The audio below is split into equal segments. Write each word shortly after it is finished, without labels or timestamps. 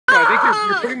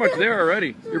pretty much there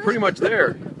already. You're pretty much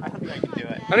there. I don't think I can do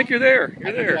it. I think you're there.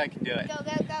 You're there. I can do it. Go.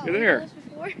 You're there. I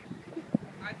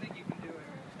think you can do it.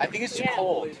 I think it's too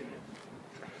cold. Dad,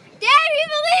 we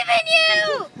believe in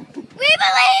you! We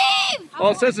believe!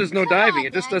 All it says is no diving.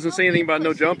 It just doesn't say anything about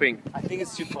no jumping. I think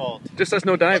it's too cold. It just says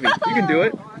no diving. You can do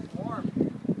it. Go,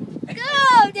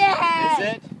 Dad! Is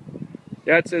it?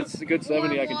 Yeah, it's a good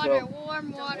 70, I can tell.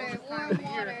 Warm water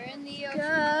in the ocean.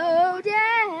 Go,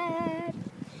 Dad!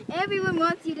 Everyone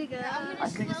wants you to go. I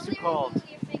think it's too cold. Dad!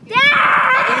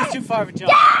 I think it's too far of a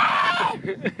jump.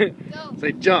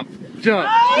 Say jump, jump,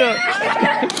 jump.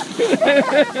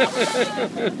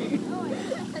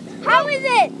 How is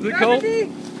it? Is it cold?